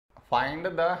Find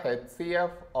the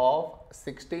HCF of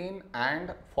 16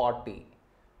 and 40.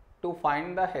 To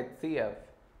find the HCF,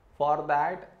 for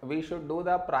that we should do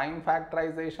the prime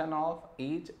factorization of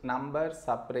each number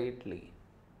separately.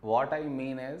 What I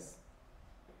mean is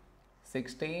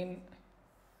 16,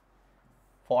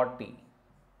 40.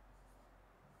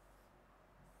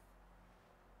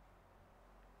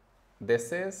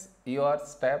 This is your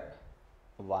step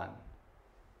 1.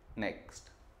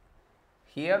 Next.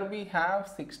 Here we have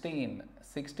 16.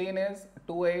 16 is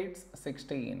 2 8s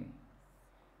 16.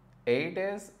 8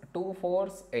 is 2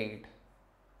 4s 8.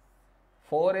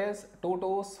 4 is 2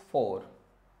 2s 4.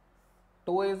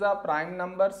 2 is a prime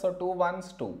number, so 2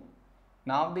 1s 2.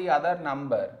 Now the other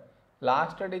number,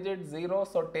 last digit 0,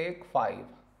 so take 5.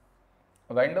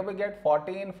 When do we get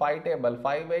 40 in 5 table?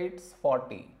 5 8s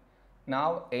 40.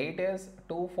 Now 8 is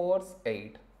 2 4s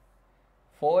 8.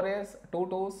 4 is 2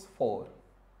 2s 4.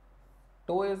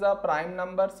 2 is a prime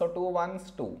number, so 2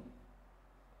 1s 2.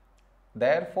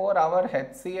 Therefore, our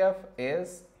HCF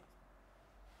is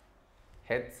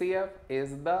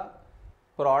the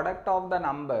product of the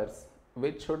numbers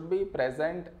which should be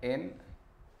present in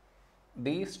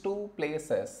these two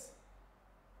places,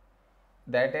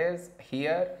 that is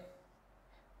here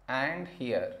and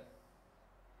here,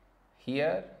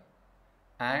 here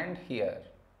and here.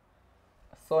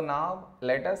 So now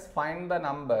let us find the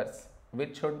numbers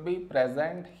which should be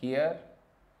present here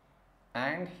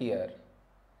and here.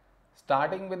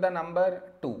 Starting with the number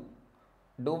 2.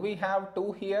 Do we have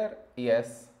 2 here?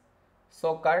 Yes.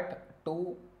 So cut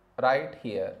 2 right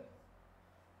here.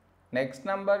 Next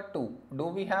number 2. Do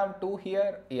we have 2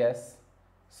 here? Yes.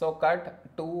 So cut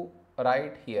 2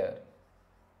 right here.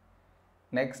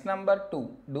 Next number 2.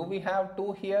 Do we have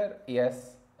 2 here?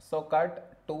 Yes. So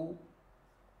cut 2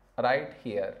 right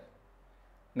here.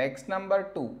 Next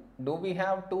number 2. Do we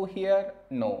have 2 here?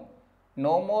 No.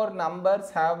 No more numbers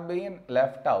have been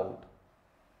left out.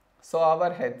 So our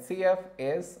HCF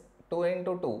is 2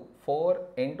 into 2, 4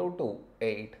 into 2,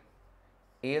 8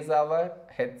 is our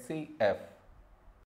HCF.